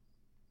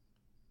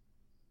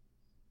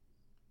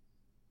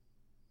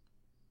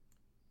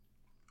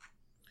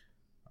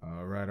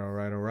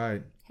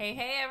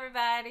Hey,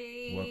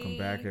 everybody. Welcome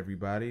back,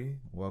 everybody.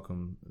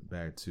 Welcome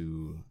back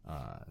to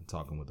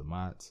Talking with the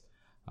Mots.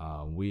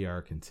 We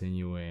are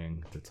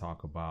continuing to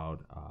talk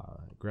about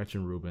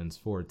Gretchen Rubin's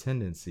 4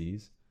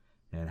 tendencies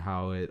and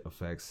how it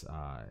affects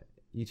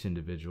each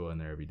individual in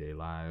their everyday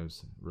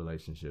lives,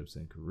 relationships,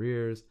 and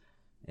careers.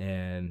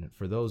 And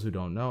for those who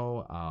don't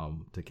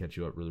know, to catch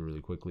you up really,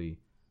 really quickly,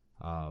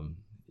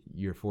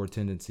 your 4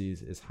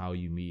 tendencies is how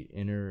you meet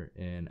inner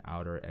and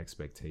outer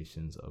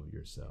expectations of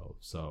yourself.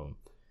 So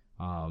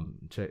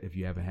if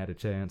you haven't had a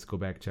chance, go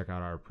back and check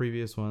out our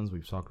previous ones.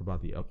 We've talked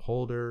about the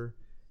upholder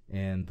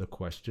and the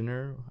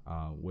questioner,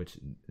 which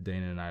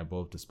Dana and I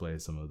both display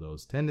some of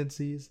those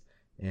tendencies.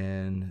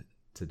 And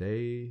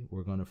today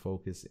we're going to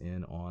focus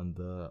in on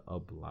the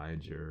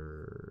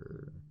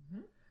obliger.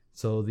 Mm-hmm.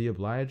 So the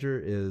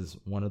obliger is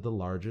one of the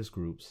largest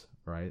groups,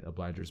 right?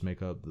 Obligers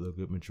make up the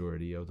good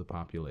majority of the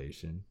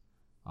population.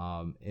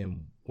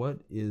 And what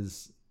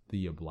is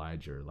the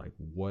obliger? Like,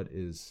 what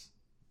is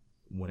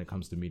when it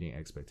comes to meeting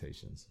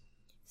expectations?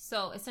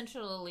 So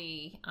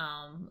essentially,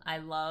 I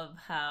love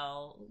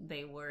how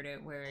they word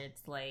it where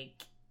it's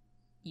like,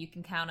 you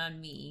can count on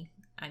me,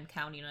 I'm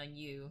counting on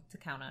you to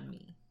count on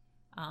me.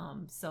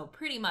 So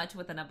pretty much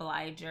with an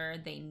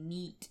obliger, they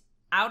meet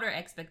outer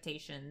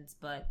expectations,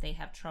 but they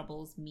have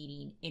troubles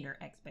meeting inner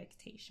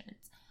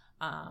expectations.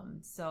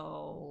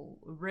 So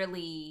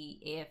really,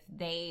 if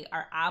they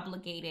are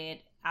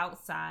obligated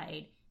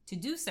outside to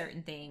do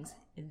certain things,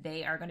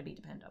 they are going to be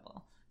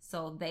dependable.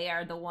 So they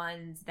are the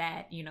ones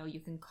that, you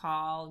can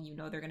call,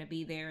 they're going to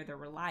be there, they're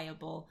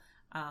reliable,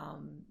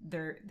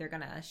 they're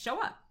going to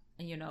show up,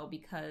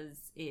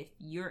 because if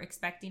you're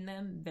expecting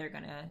them, they're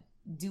going to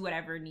do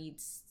whatever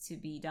needs to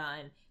be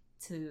done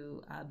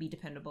to be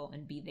dependable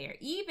and be there,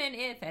 even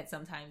if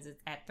sometimes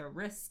it's at the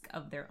risk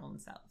of their own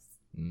selves.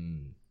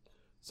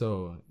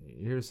 So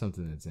here's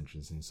something that's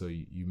interesting. So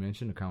you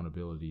mentioned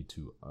accountability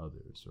to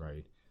others,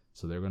 right?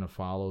 So they're going to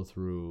follow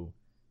through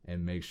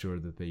and make sure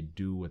that they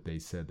do what they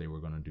said they were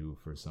going to do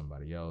for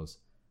somebody else.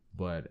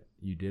 But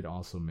you did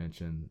also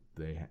mention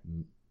they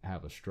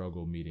have a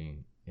struggle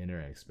meeting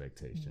inner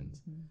expectations.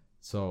 Mm-hmm.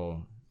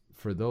 So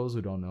for those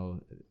who don't know,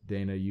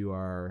 Dana, you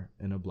are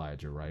an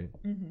obliger, right?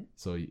 Mm-hmm.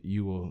 So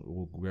you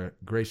will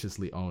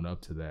graciously own up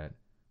to that.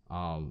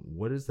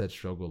 What is that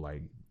struggle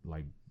like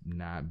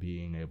not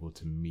being able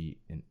to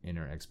meet an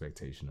inner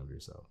expectation of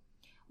yourself?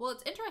 Well,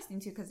 it's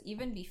interesting, too, because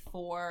even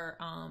before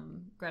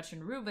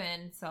Gretchen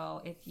Rubin,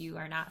 so if you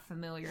are not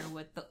familiar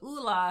with the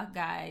ULA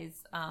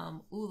guys,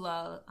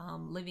 ULA,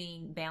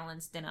 Living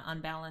Balanced in an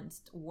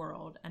Unbalanced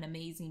World, an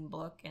amazing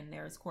book, and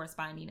there's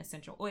corresponding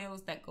essential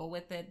oils that go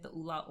with it, the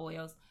ULA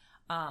oils.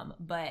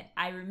 But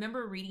I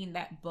remember reading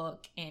that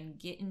book and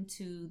getting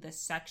to the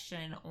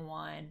section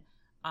on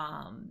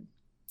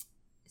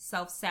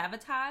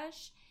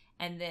self-sabotage,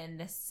 and then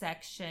the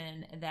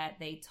section that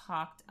they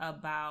talked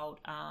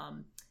about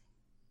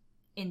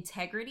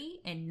integrity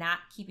and not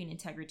keeping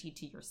integrity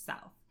to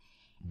yourself.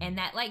 And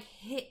that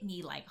hit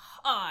me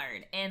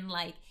hard. And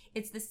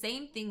it's the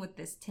same thing with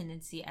this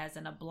tendency as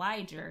an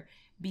obliger,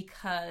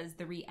 because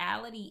the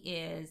reality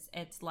is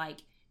it's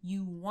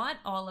you want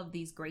all of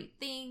these great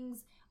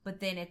things,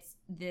 but then it's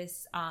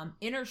this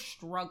inner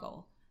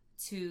struggle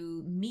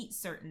to meet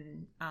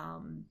certain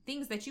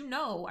things that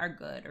are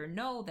good or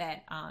know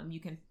that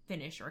you can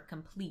finish or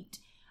complete.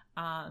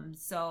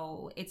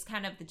 So it's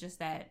kind of just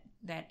that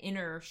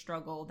inner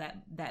struggle,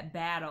 that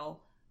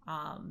battle.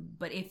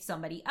 But if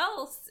somebody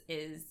else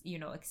is,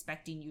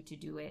 expecting you to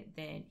do it,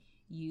 then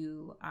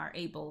you are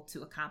able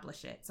to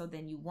accomplish it. So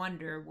then you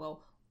wonder,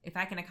 well, if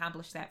I can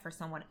accomplish that for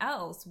someone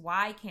else,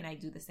 why can't I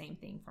do the same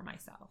thing for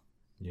myself?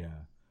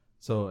 Yeah.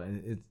 So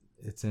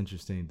it's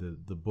interesting.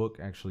 The book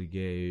actually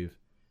gave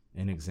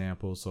an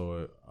example.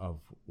 So of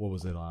what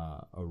was it?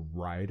 A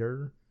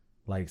writer,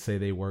 say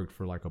they worked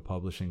for a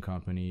publishing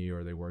company,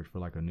 or they worked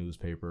for a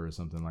newspaper or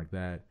something like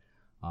that.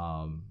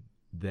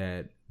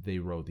 That they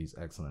wrote these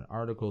excellent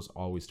articles,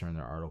 always turn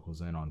their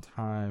articles in on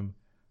time.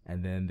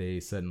 And then they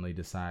suddenly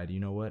decide, you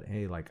know what?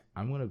 Hey,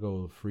 I'm going to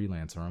go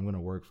freelance, or I'm going to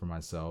work for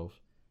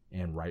myself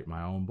and write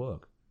my own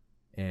book.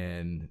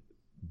 And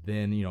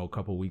then, a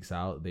couple weeks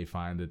out, they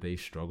find that they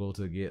struggle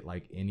to get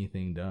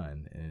anything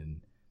done.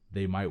 And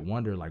they might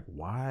wonder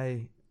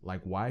why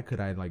could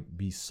I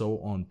be so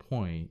on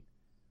point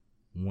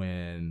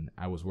when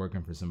I was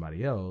working for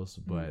somebody else?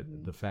 But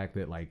mm-hmm. the fact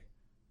that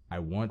I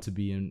want to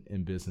be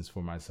in business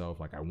for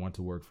myself, I want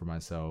to work for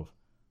myself,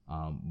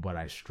 but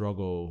I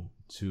struggle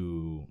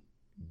to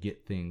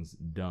get things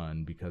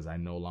done because I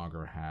no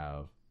longer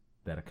have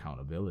that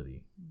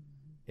accountability.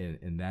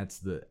 Mm-hmm. And that's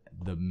the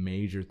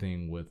major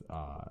thing with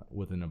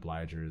an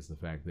obliger, is the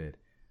fact that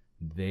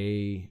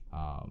they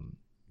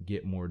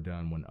get more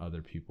done when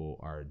other people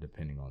are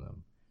depending on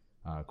them.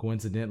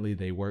 Coincidentally,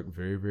 they work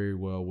very, very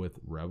well with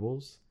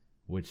rebels,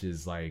 which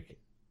is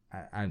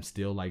I'm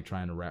still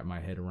trying to wrap my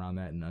head around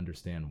that and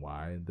understand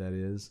why that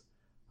is.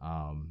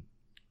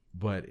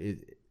 But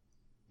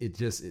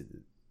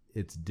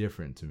it's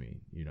different to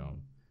me,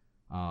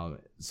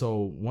 So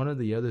one of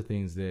the other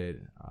things that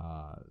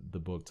the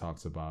book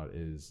talks about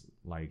is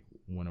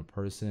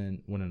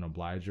when an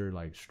obliger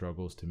like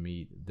struggles to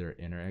meet their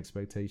inner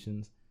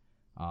expectations,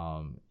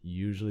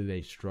 usually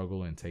they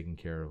struggle in taking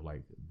care of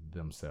like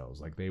themselves.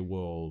 Like they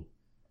will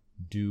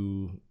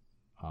do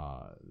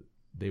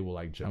they will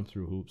like jump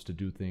through hoops to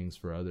do things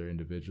for other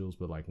individuals,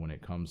 but like when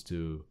it comes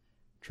to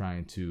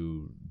trying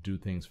to do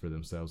things for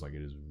themselves, like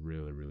it is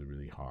really, really,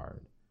 really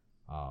hard.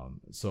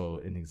 So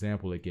an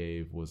example it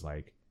gave was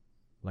like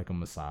a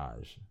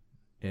massage.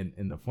 And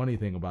the funny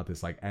thing about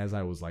this, like as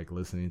I was like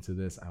listening to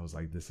this, I was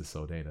like, this is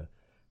so data.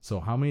 So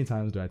how many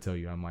times do I tell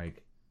you, I'm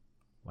like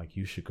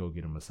you should go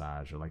get a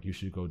massage, or like you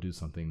should go do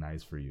something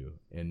nice for you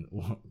and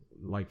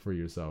like for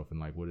yourself, and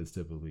like what is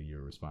typically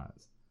your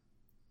response?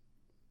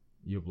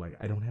 You're like,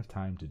 I don't have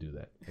time to do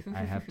that. Like,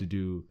 I have to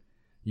do.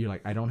 You're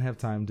like, I don't have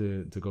time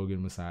to go get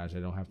a massage.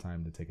 I don't have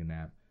time to take a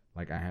nap.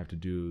 Like I have to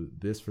do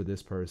this for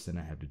this person.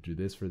 I have to do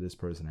this for this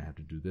person. I have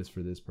to do this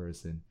for this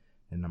person.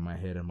 And in my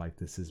head, I'm like,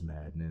 this is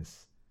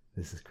madness.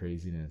 This is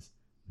craziness.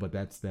 But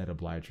that's that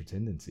obliger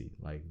tendency.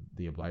 Like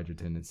the obliger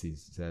tendency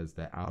says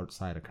that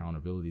outside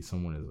accountability,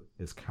 someone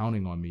is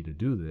counting on me to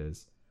do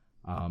this.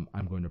 I'm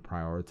going to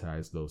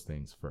prioritize those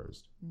things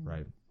first,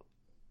 right?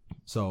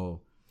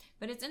 So.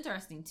 But it's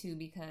interesting too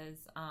because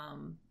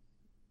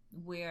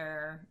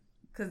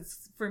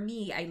because for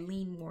me, I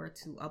lean more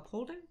to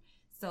upholder.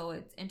 So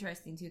it's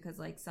interesting too because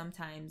like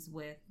sometimes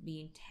with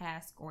being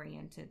task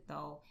oriented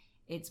though,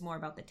 it's more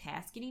about the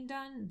task getting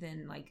done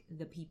than like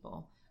the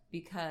people.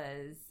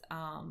 Because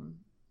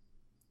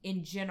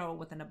in general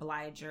with an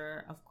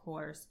obliger, of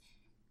course,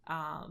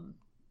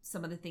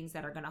 some of the things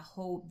that are going to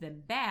hold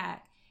them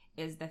back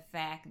is the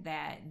fact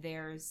that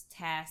there's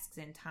tasks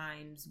and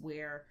times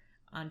where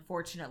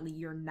unfortunately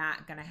you're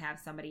not going to have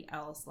somebody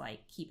else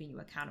like keeping you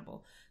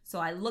accountable. So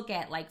I look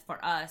at like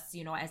for us,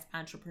 you know, as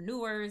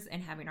entrepreneurs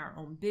and having our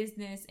own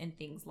business and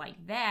things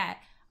like that,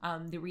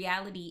 the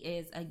reality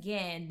is,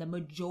 again, the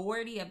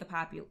majority of the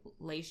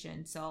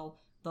population, so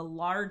the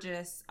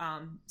largest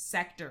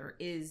sector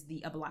is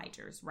the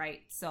obligers,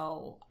 right?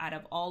 So out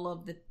of all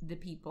of the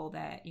people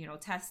that, you know,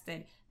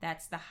 tested,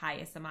 that's the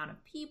highest amount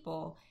of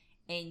people.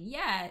 And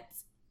yet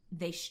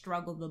they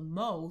struggle the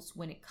most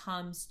when it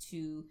comes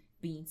to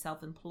being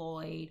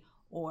self-employed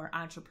or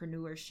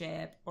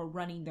entrepreneurship or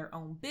running their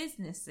own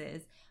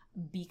businesses,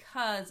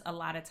 because a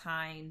lot of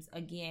times,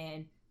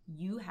 again,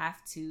 you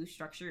have to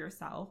structure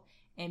yourself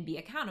and be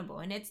accountable.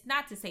 And it's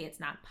not to say it's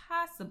not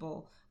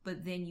possible,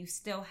 but then you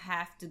still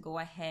have to go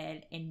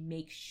ahead and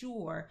make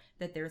sure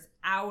that there's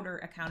outer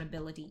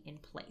accountability in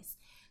place.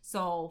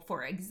 So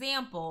for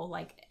example,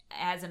 like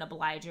as an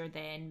obliger,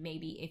 then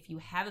maybe if you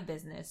have a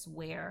business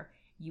where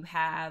you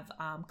have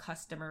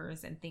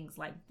customers and things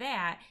like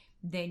that,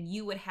 then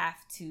you would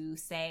have to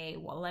say,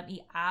 well, let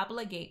me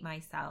obligate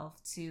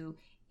myself to,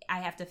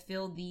 I have to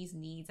fill these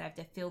needs, I have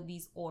to fill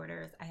these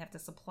orders, I have to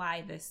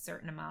supply this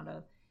certain amount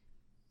of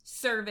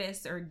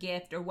service or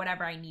gift or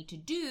whatever I need to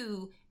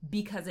do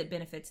because it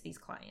benefits these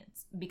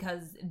clients,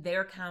 because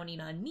they're counting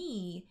on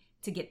me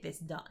to get this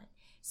done.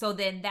 So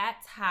then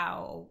that's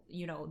how,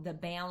 you know, the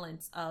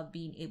balance of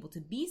being able to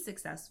be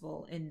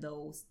successful in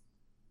those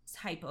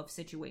type of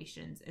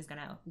situations is going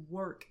to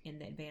work in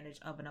the advantage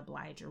of an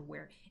obliger,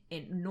 where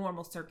in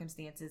normal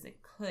circumstances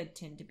it could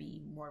tend to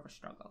be more of a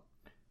struggle.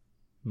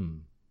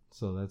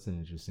 So that's an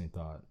interesting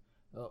thought.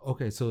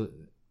 Okay, so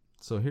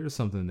here's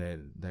something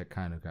that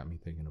kind of got me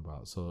thinking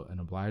about. So an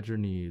obliger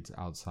needs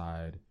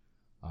outside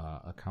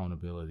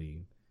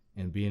accountability,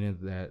 and being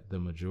that the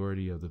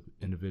majority of the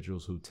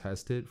individuals who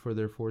tested for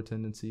their 4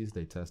 tendencies,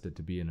 they tested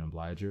to be an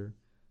obliger.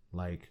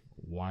 Like,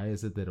 why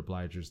is it that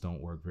obligers don't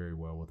work very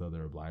well with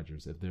other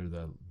obligers if they're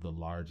the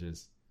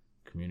largest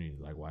community?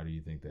 Like, why do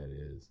you think that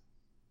is?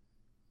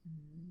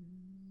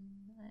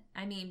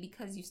 I mean,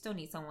 because you still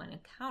need someone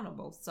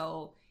accountable.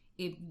 So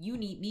if you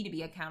need me to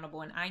be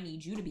accountable and I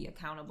need you to be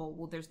accountable,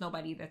 well, there's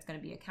nobody that's going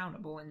to be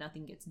accountable and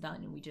nothing gets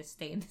done and we just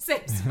stay in the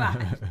same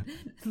spot.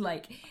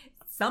 Like,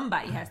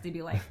 somebody has to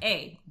be like,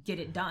 hey, get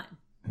it done.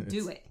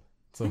 Do it.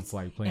 So it's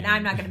like playing. And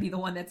I'm not going to be the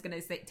one that's going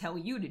to tell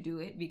you to do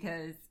it,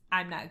 because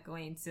I'm not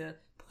going to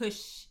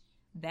push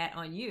that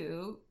on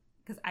you,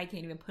 because I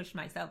can't even push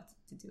myself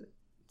to do it.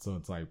 So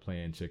it's like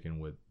playing chicken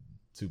with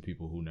 2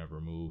 people who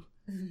never move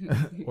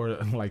or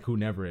like who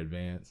never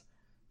advance.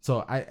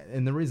 So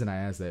and the reason I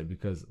asked that,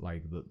 because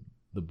like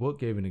the book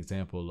gave an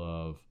example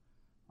of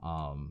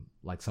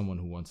like someone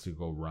who wants to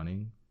go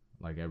running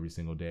like every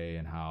single day,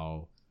 and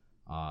how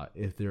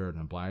if they're an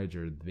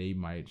obliger, they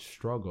might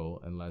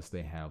struggle unless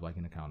they have like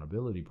an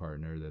accountability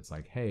partner that's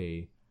like,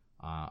 hey,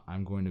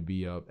 I'm going to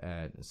be up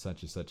at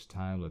such and such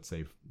time, let's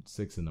say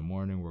 6 a.m.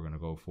 we're going to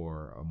go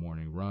for a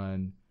morning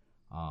run.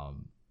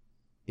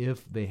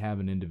 If they have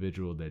an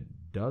individual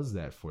that does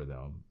that for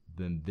them,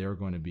 then they're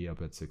going to be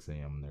up at 6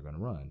 a.m. and they're going to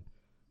run.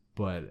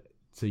 But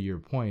to your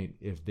point,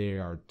 if they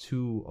are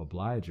 2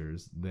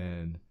 obligers,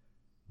 then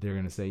they're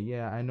going to say,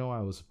 yeah, I know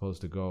I was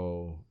supposed to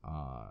go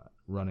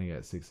running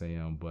at 6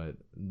 a.m., but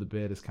the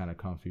bed is kind of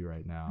comfy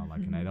right now.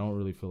 Like, and I don't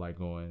really feel like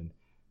going,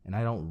 and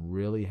I don't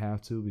really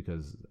have to,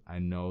 because I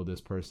know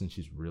this person,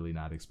 she's really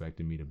not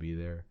expecting me to be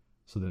there.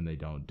 so then they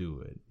don't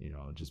do it,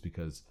 just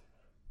because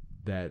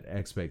that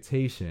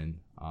expectation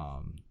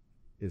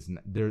is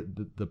not,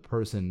 the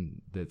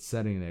person that's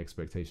setting the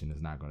expectation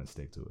is not going to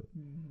stick to it.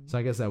 Mm-hmm. So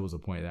I guess that was a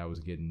point that I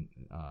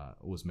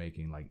was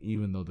making, like,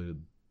 even though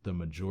the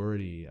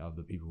majority of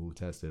the people who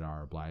tested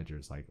are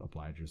obligers, like,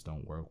 obligers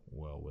don't work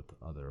well with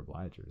other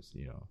obligers,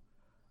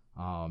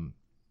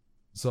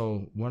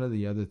 so one of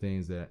the other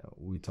things that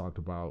we talked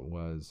about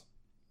was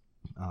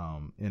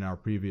in our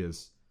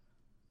previous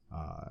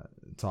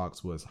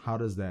talks was, how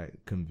does that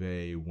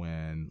convey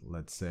when,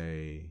 let's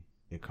say,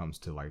 it comes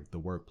to like the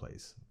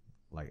workplace?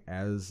 Like,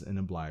 as an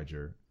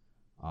obliger,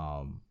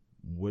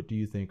 what do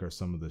you think are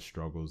some of the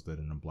struggles that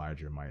an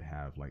obliger might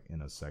have, like,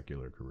 in a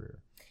secular career?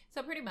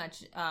 So pretty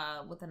much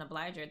with an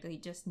obliger, they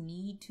just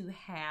need to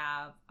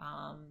have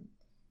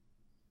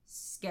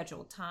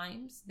scheduled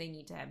times. They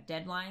need to have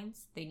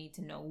deadlines. They need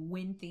to know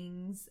when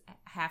things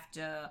have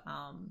to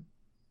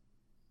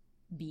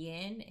be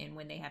in and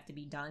when they have to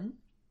be done.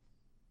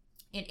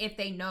 And if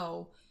they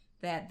know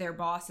that their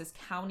boss is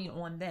counting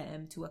on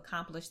them to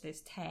accomplish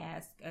this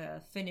task,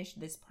 finish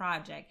this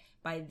project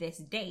by this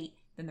date,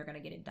 then they're going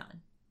to get it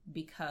done,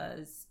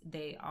 because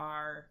they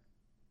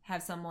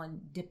have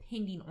someone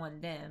depending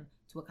on them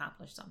to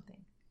accomplish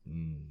something.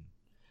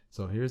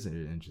 So here's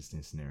an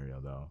interesting scenario,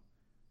 though.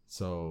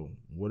 So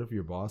what if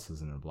your boss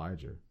is an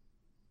obliger?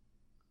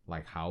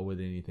 Like, how would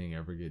anything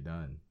ever get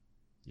done?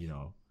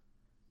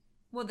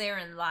 Well,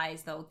 therein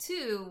lies, though,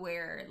 too,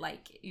 where,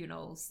 like,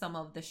 some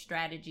of the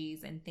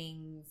strategies and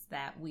things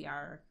that we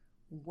are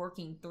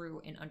working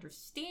through and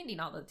understanding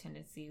all the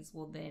tendencies,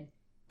 well, then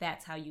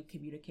that's how you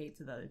communicate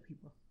to the other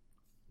people.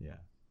 Yeah,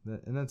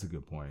 and that's a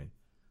good point.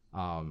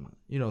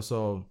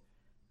 So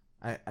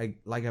I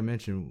like I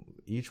mentioned,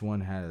 each one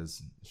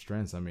has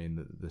strengths. I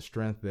mean, the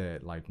strength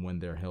that, like, when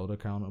they're held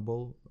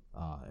accountable,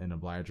 an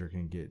obliger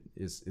can get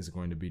is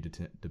going to be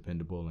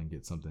dependable and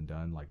get something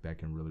done. Like, that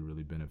can really,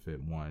 really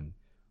benefit one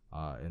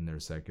in their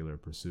secular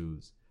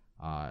pursuits.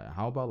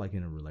 How about, like,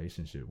 in a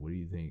relationship? What do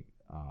you think?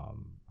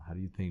 How do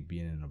you think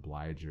being an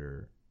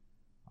obliger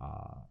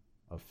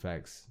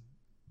affects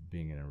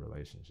being in a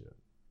relationship?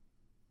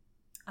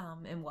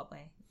 In what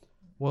way?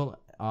 Well,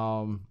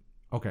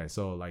 okay,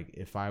 so, like,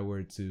 if I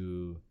were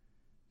to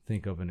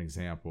think of an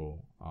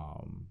example,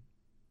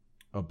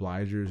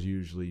 obligers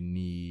usually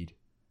need.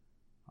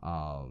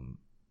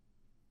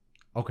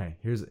 Okay,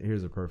 here's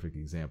a perfect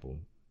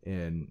example.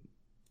 And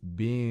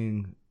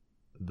being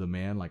the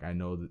man, like, I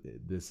know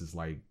that this is,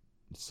 like,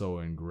 so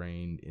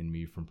ingrained in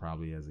me from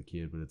probably as a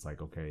kid, but it's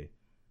like, okay,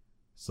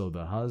 so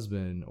the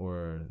husband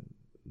or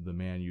the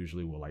man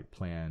usually will, like,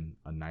 plan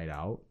a night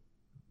out,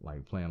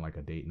 like plan like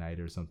a date night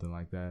or something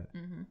like that.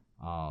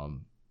 Mm-hmm.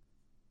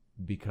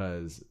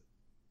 Because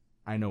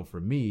I know for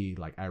me,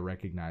 like, I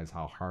recognize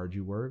how hard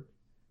you work,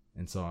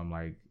 and so I'm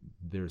like,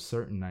 there's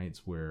certain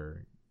nights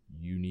where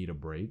you need a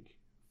break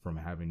from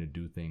having to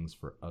do things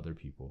for other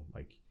people.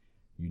 Like,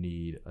 you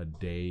need a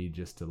day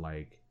just to,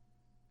 like,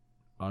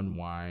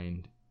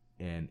 unwind.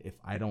 And if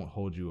I don't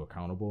hold you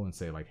accountable and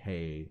say, like,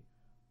 hey,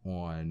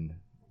 on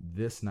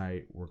this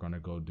night we're gonna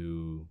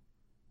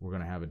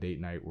have a date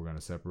night, we're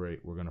gonna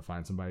separate, we're gonna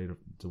find somebody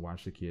to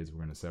watch the kids, we're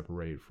gonna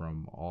separate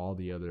from all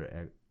the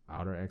other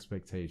outer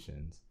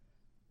expectations,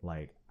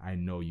 like, I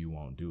know you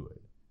won't do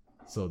it.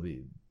 So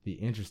the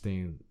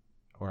interesting,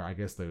 or I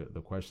guess the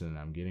question that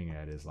I'm getting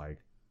at is,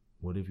 like,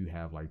 what if you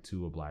have, like,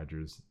 two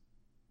obligers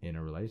in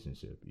a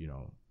relationship?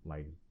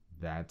 Like,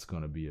 that's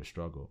going to be a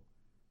struggle,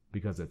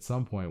 because at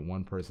some point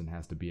one person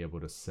has to be able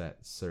to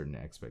set certain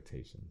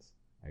expectations,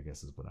 I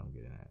guess is what I'm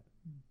getting at.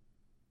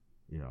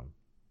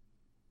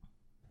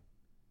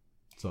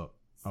 So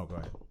go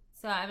ahead.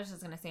 So I was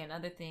just going to say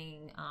another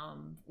thing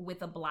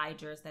with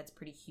obligers that's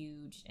pretty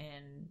huge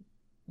and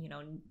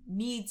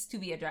needs to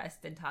be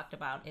addressed and talked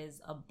about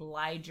is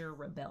obliger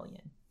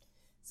rebellion.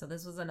 So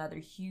this was another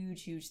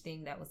huge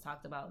thing that was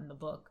talked about in the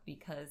book,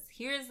 because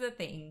here's the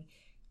thing: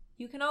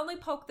 you can only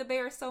poke the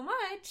bear so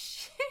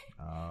much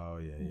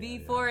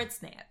before it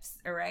snaps.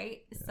 All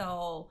right. Yeah.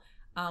 So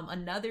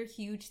another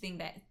huge thing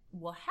that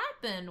will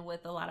happen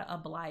with a lot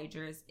of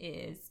obligers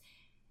is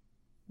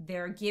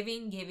they're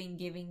giving to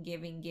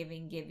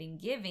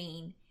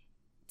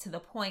the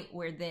point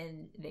where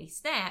then they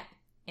snap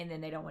and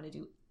then they don't want to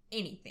do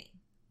anything.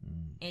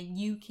 And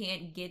you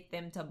can't get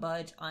them to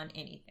budge on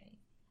anything.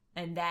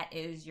 And that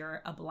is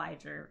your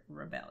obliger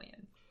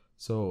rebellion.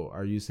 So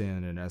are you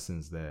saying in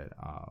essence that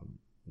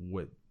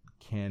what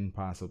can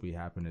possibly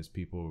happen is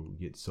people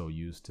get so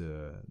used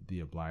to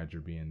the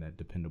obliger being that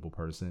dependable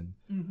person,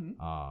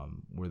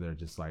 where they're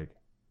just like,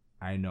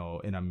 I know,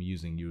 and I'm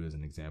using you as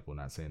an example,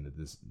 not saying that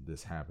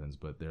this happens,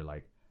 but they're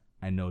like,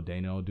 I know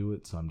Dana will do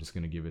it, so I'm just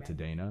going to give it to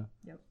Dana.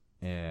 Yep.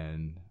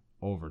 And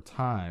over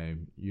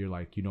time, you're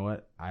like, you know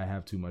what? I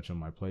have too much on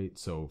my plate,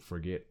 so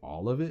forget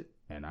all of it,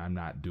 and I'm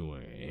not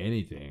doing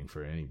anything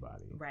for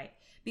anybody. Right.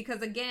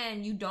 Because,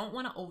 again, you don't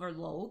want to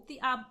overload the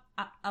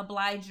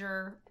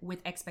obliger with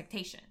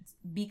expectations,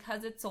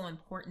 because it's so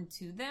important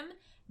to them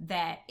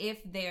that if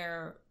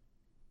they're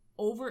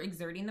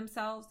overexerting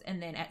themselves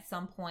and then at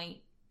some point,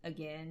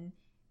 again,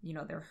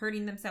 they're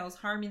hurting themselves,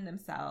 harming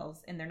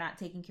themselves, and they're not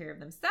taking care of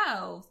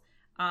themselves,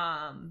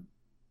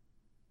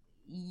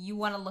 you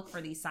want to look for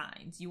these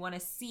signs. You want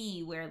to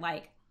see where,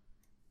 like,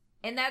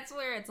 and that's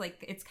where it's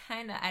like, it's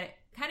kind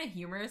of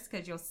humorous,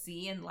 because you'll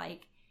see in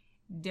like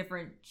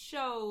different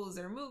shows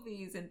or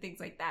movies and things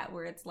like that,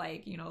 where it's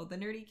like, the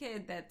nerdy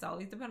kid that's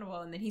always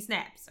dependable, and then he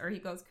snaps or he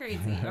goes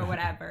crazy or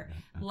whatever.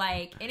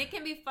 Like, and it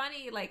can be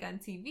funny like on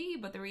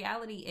TV, but the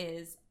reality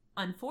is,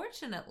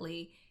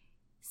 unfortunately,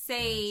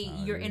 say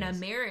you're in a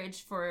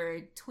marriage for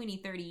 20,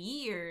 30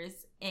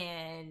 years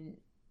and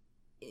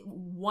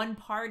one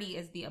party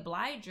is the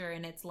obliger,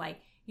 and it's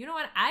like, you know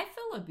what, I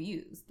feel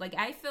abused. Like,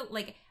 I feel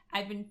like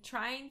I've been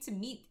trying to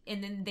meet,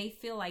 and then they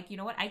feel like, you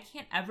know what, I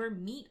can't ever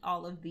meet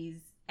all of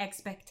these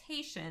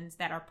expectations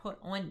that are put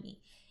on me.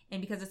 And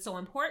because it's so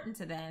important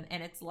to them,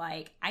 and it's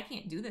like, I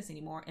can't do this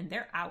anymore, and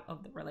they're out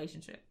of the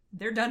relationship.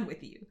 They're done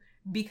with you,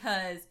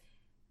 because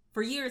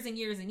for years and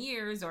years and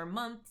years, or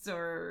months,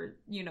 or,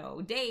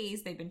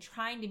 days, they've been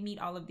trying to meet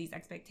all of these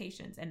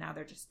expectations, and now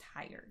they're just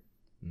tired.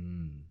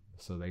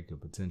 So they could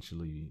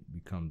potentially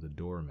become the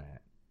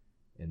doormat,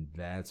 and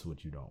that's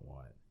what you don't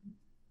want.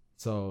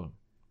 So,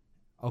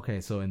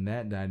 okay, so in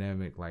that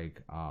dynamic,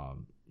 like,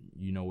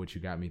 what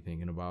you got me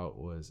thinking about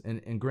was,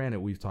 and granted,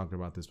 we've talked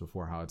about this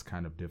before, how it's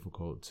kind of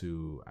difficult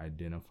to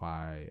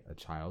identify a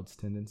child's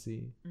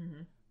tendency,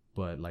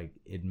 but like,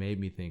 it made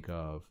me think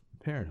of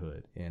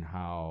parenthood, and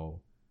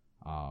how,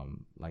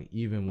 like,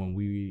 even when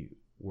we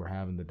were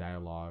having the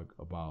dialogue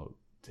about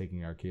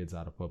taking our kids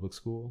out of public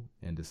school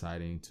and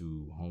deciding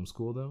to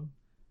homeschool them,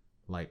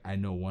 like, I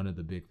know one of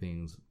the big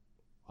things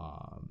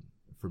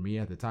for me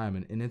at the time,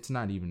 and it's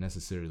not even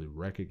necessarily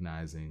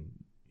recognizing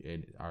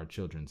our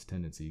children's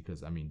tendency,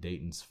 because I mean,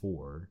 Dayton's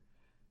 4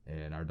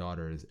 and our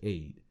daughter is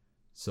 8,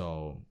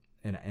 so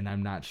and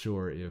I'm not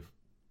sure if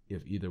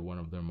either one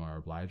of them are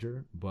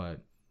obliger,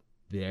 but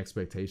the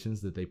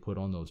expectations that they put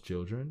on those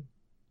children,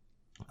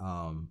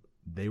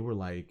 they were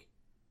like,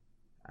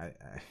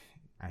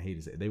 I hate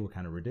to say it, they were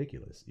kind of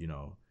ridiculous,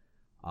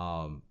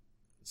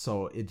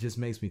 so it just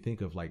makes me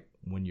think of, like,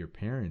 when you're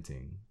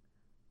parenting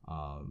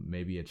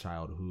maybe a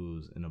child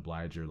who's an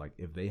obliger, like,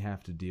 if they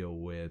have to deal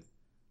with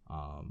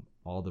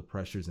all the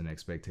pressures and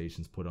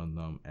expectations put on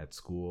them at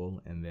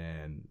school, and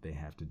then they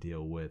have to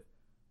deal with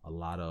a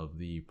lot of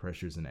the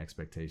pressures and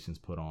expectations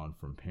put on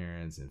from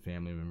parents and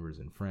family members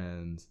and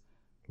friends,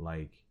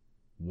 like,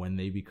 when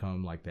they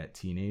become like that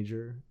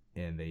teenager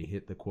and they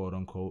hit the quote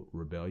unquote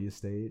rebellious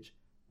stage,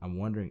 I'm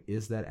wondering,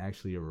 is that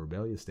actually a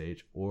rebellious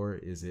stage, or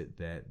is it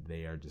that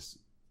they are just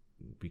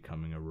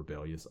becoming a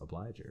rebellious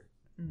obliger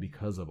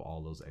because of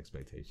all those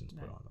expectations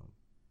put on them?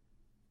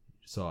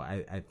 So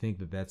I think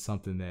that that's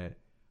something that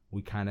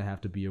we kind of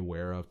have to be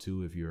aware of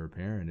too, if you're a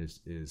parent,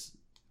 is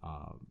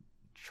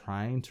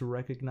trying to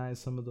recognize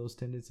some of those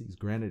tendencies.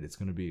 Granted, it's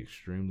going to be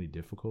extremely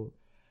difficult,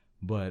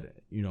 but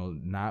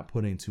not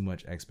putting too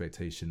much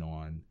expectation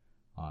on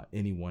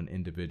any one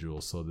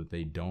individual, so that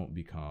they don't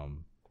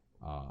become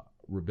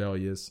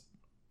rebellious,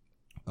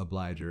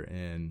 obliger,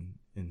 and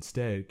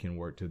instead can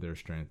work to their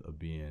strength of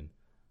being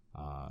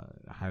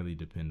highly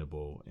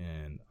dependable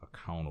and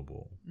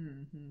accountable.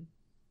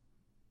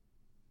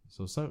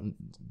 So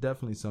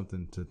definitely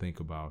something to think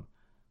about.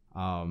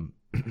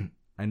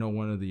 I know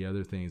one of the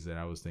other things that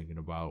I was thinking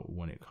about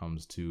when it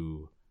comes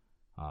to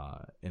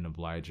an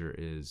obliger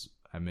is,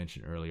 I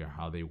mentioned earlier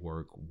how they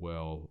work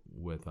well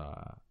with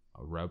a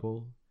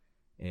rebel,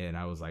 and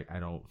I was like, I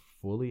don't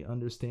fully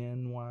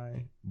understand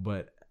why,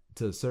 but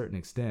to a certain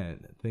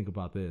extent, think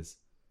about this.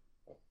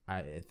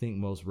 I think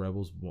most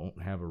rebels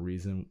won't have a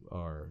reason,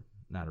 or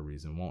not a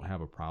reason, won't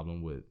have a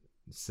problem with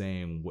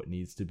saying what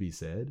needs to be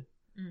said.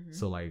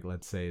 So like,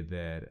 let's say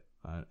that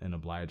an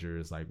obliger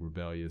is like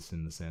rebellious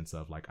in the sense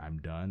of like, I'm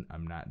done,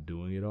 I'm not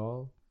doing it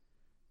all.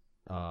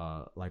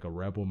 Like a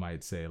rebel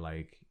might say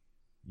like,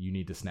 you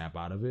need to snap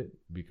out of it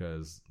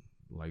because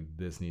like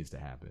this needs to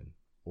happen.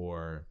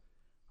 Or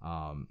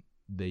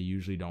they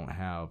usually don't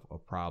have a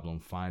problem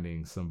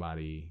finding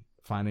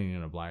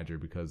an obliger,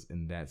 because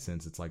in that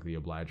sense, it's like the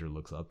obliger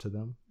looks up to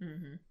them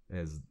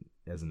as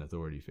an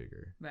authority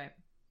figure. Right.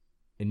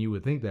 And you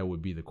would think that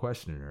would be the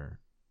questioner,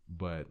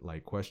 but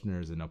like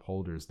questioners and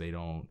upholders, they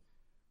don't,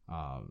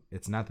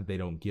 it's not that they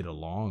don't get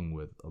along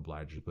with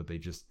obligers, but they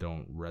just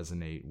don't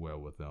resonate well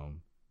with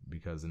them,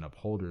 because an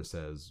upholder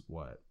says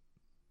what?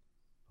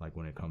 Like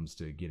when it comes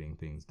to getting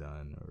things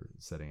done or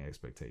setting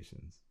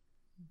expectations.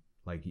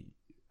 Like,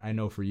 I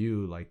know for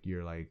you, like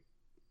you're like,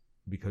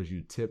 because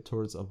you tip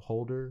towards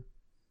upholder,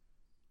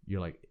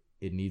 you're like,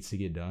 it needs to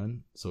get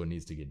done, so it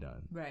needs to get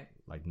done. Right.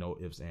 Like no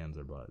ifs, ands,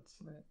 or buts.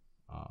 Right.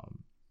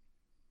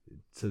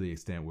 To the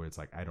extent where it's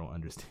like, I don't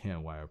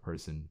understand why a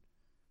person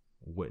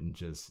wouldn't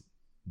just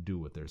do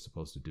what they're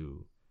supposed to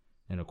do.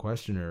 And a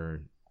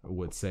questioner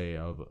would say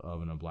of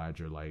an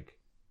obliger, like,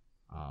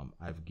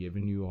 I've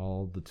given you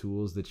all the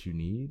tools that you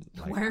need.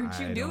 Like, why aren't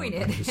you doing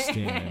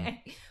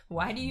it?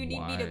 Why do you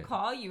need me to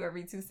call you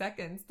every 2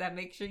 seconds to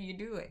make sure you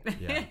do it?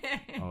 Yeah.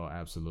 Oh,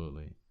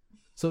 absolutely.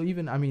 So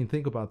even, I mean,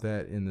 think about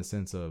that in the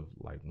sense of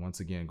like, once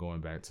again, going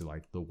back to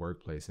like the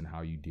workplace and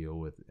how you deal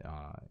with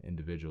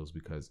individuals,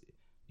 because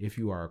if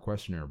you are a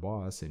questionnaire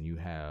boss and you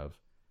have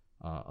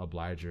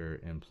obliger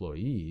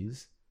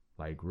employees,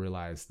 like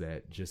realize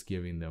that just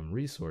giving them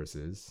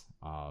resources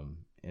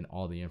and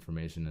all the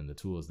information and the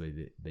tools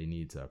they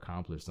need to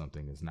accomplish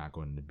something is not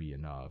going to be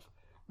enough.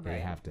 Right. They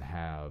have to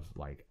have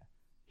like,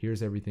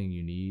 here's everything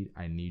you need.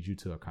 I need you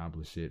to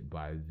accomplish it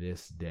by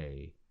this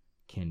day.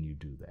 Can you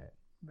do that?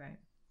 Right.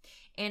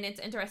 And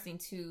it's interesting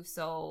too.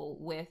 So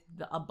with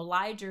the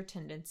obliger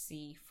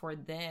tendency for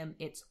them,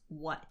 it's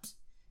what.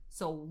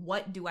 So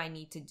what do I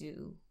need to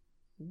do?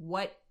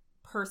 What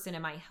person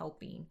am I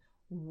helping?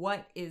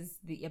 What is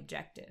the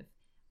objective?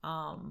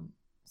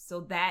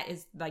 So that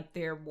is like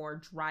their more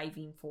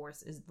driving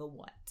force is the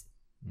what.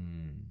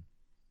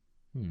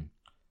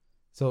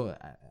 So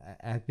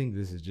I think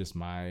this is just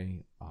my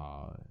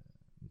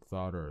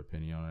thought or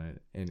opinion on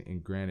it.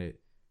 And granted,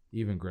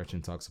 even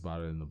Gretchen talks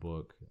about it in the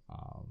book,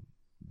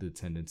 the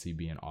tendency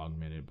being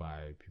augmented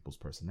by people's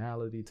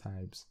personality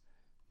types.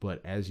 But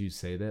as you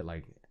say that,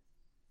 like,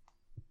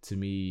 to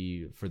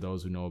me, for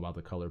those who know about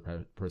the color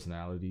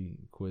personality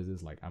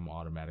quizzes, like I'm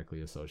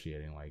automatically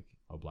associating like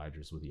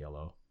obligers with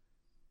yellow.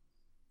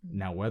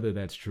 Now, whether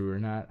that's true or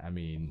not, I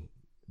mean,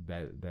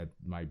 that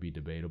might be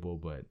debatable,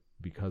 but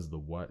because the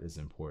what is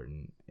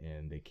important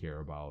and they care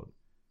about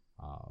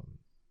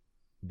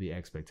the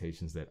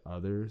expectations that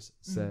others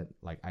set,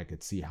 like I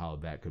could see how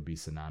that could be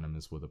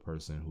synonymous with a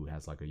person who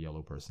has like a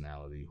yellow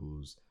personality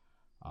who's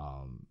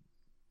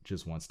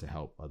just wants to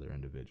help other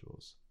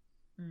individuals.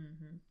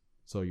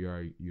 So you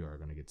are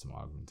going to get some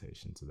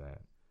augmentation to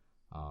that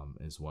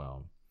as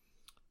well.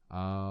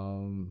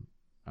 All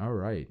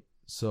right.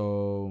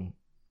 So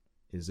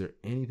is there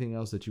anything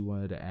else that you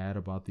wanted to add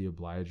about the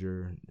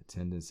obliger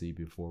tendency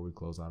before we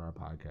close out our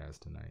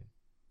podcast tonight?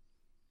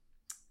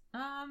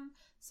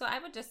 So I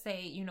would just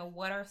say, you know,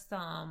 what are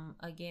some,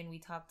 again, we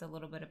talked a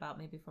little bit about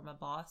maybe from a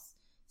boss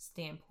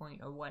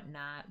standpoint or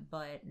whatnot,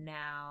 but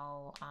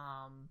now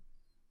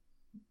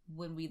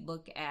when we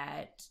look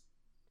at,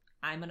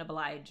 I'm an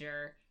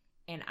obliger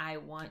and I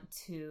want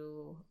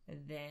to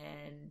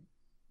then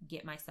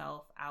get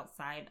myself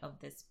outside of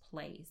this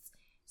place.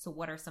 So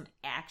what are some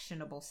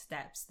actionable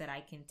steps that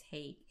I can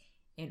take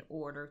in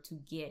order to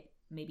get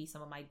maybe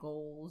some of my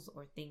goals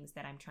or things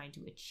that I'm trying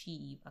to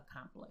achieve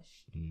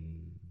accomplished?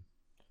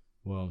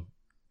 Well,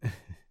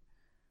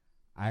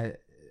 I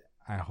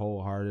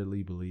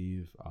wholeheartedly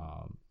believe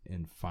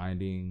in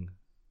finding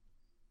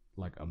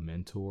like a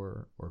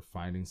mentor or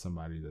finding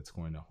somebody that's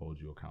going to hold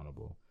you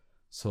accountable.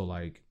 So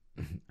like,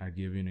 I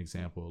give you an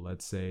example.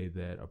 Let's say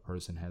that a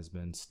person has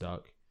been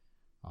stuck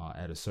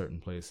at a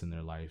certain place in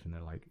their life and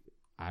they're like,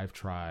 I've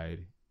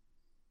tried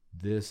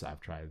this,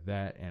 I've tried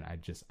that, and I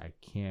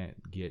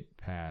can't get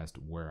past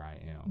where I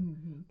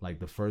am. Like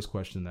the first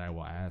question that I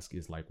will ask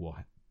is like, well,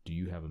 do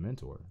you have a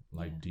mentor?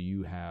 Like, do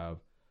you have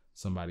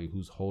somebody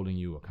who's holding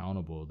you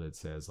accountable that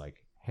says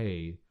like,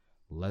 hey,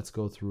 let's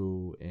go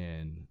through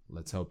and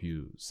let's help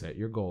you set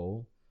your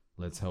goal.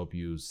 Let's help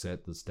you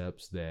set the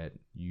steps that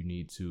you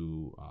need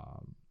to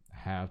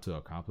have to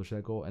accomplish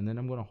that goal. And then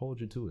I'm going to hold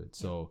you to it.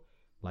 So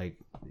like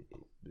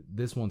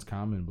this one's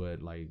common,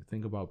 but like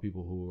think about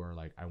people who are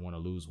like, I want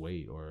to lose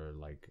weight or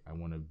like I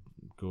want to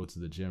go to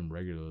the gym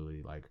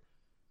regularly. Like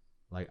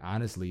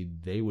honestly,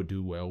 they would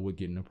do well with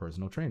getting a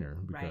personal trainer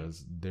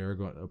because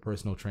a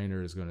personal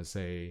trainer is going to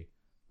say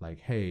like,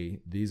 hey,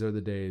 these are the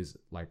days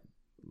like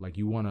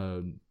you want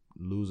to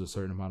lose a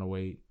certain amount of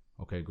weight.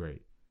 Okay,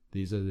 great.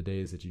 These are the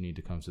days that you need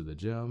to come to the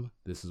gym.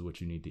 This is what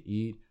you need to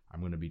eat.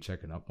 I'm going to be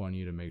checking up on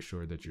you to make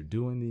sure that you're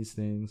doing these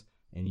things.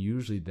 And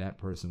usually that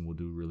person will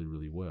do really,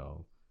 really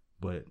well.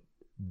 But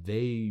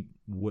they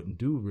wouldn't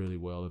do really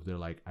well if they're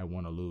like, I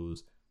want to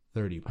lose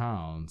 30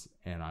 pounds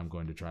and I'm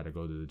going to try to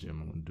go to the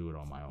gym. I'm going to do it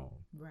on my own.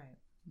 Right.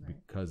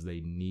 Because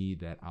they need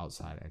that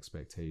outside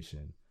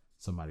expectation,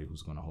 somebody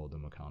who's going to hold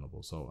them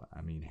accountable. So,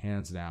 I mean,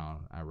 hands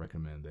down, I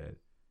recommend that.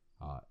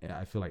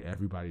 I feel like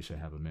everybody should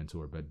have a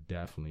mentor, but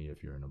definitely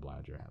if you're an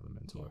obliger, have a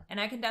mentor. Yeah. And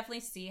I can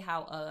definitely see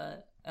how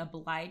a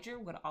obliger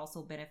would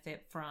also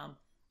benefit from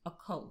a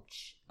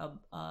coach.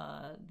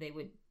 They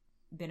would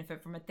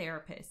benefit from a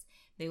therapist.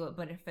 They would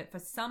benefit for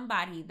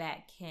somebody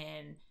that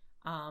can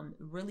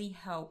really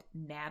help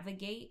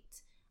navigate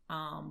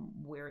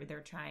where they're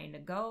trying to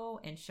go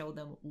and show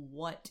them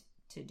what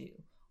to do.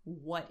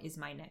 What is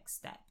my next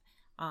step?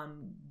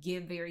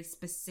 Give very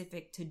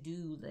specific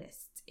to-do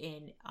lists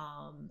and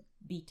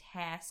be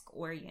task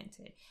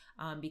oriented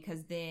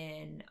because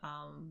then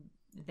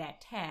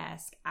that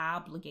task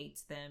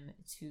obligates them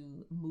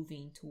to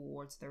moving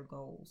towards their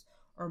goals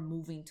or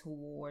moving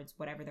towards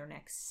whatever their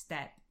next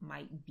step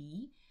might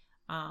be.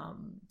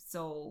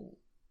 So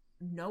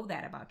know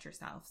that about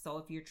yourself. So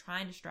if you're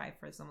trying to strive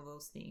for some of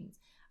those things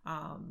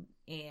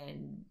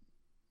and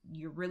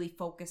you're really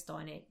focused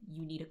on it,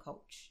 you need a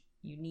coach.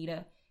 You need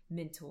a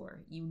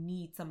mentor. You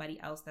need somebody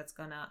else that's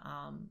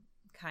gonna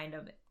kind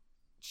of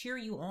cheer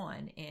you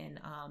on and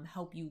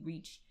help you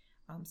reach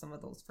some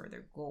of those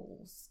further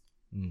goals.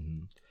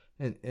 Mm-hmm.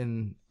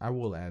 And I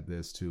will add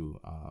this too,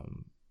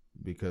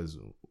 because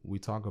we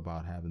talk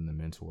about having the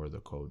mentor, the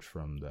coach,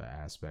 from the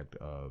aspect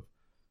of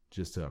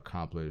just to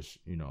accomplish,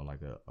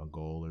 like a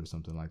goal or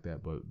something like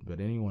that. But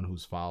anyone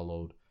who's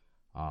followed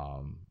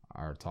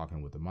our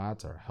Talking with the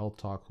Mods, our Health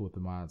Talks with the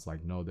Mods,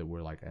 like, know that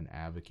we're like an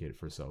advocate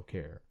for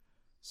self-care.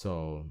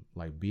 So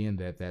like, being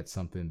that that's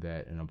something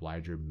that an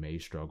obliger may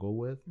struggle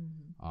with,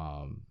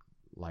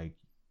 like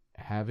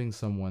having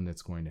someone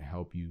that's going to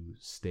help you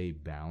stay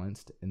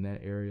balanced in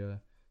that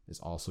area is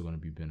also going to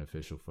be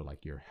beneficial for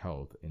like your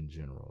health in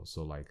general.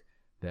 So like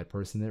that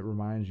person that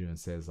reminds you and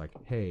says like,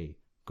 hey,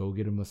 go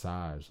get a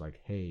massage, like,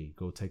 hey,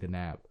 go take a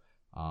nap,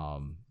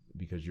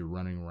 because you're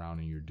running around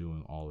and you're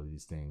doing all of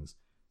these things.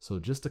 So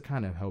just to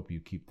kind of help you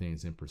keep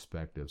things in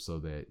perspective so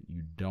that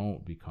you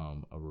don't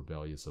become a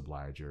rebellious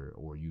obliger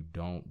or you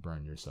don't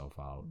burn yourself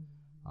out.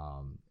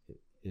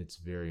 It's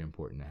very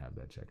important to have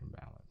that check and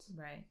balance.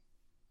 Right.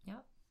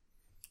 Yep.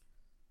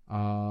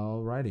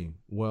 Alrighty.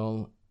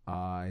 Well,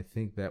 I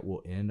think that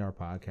will end our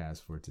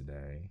podcast for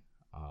today.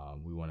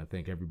 We want to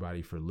thank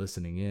everybody for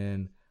listening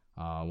in.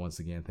 Once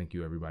again, thank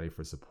you everybody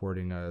for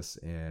supporting us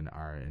in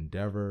our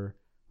endeavor.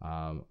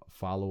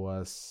 Follow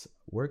us.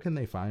 Where can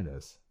they find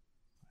us?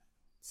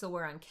 So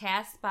we're on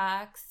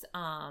Castbox.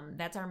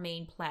 That's our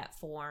main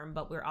platform,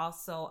 but we're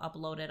also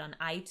uploaded on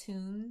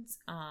iTunes.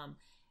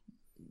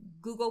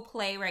 Google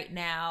Play right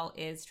now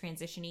is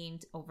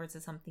transitioning over to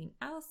something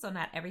else, so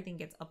not everything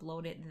gets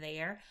uploaded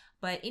there.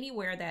 But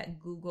anywhere that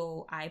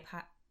Google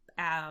iTunes.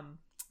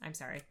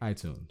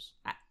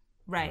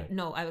 Right.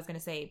 No, I was going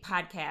to say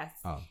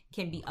podcasts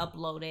can be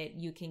uploaded.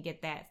 You can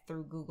get that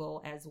through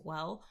Google as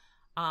well.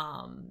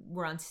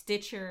 We're on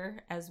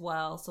Stitcher as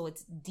well. So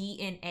it's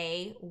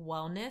DNA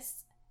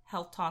Wellness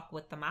Health Talk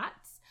with the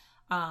Mods.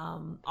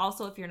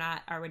 Also, if you're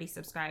not already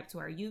subscribed to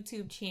our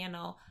YouTube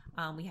channel,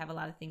 we have a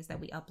lot of things that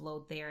we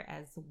upload there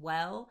as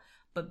well.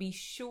 But be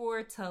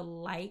sure to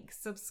like,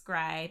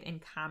 subscribe,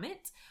 and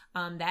comment.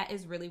 That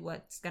is really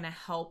what's going to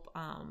help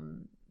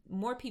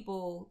more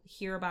people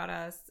hear about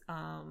us,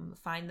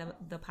 find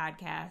the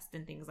podcast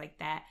and things like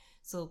that.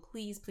 So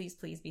please, please,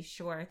 please be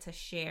sure to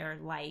share,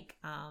 like,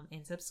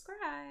 and subscribe.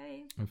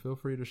 And feel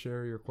free to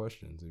share your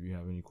questions. If you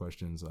have any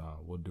questions,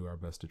 we'll do our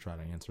best to try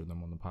to answer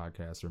them on the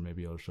podcast, or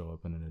maybe it'll show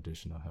up in an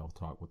additional Health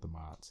Talk with the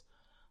Mods.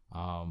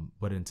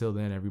 But until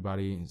then,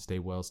 everybody, stay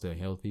well, stay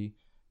healthy,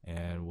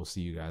 and we'll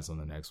see you guys on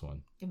the next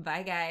one.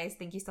 Bye, guys.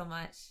 Thank you so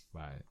much.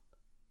 Bye.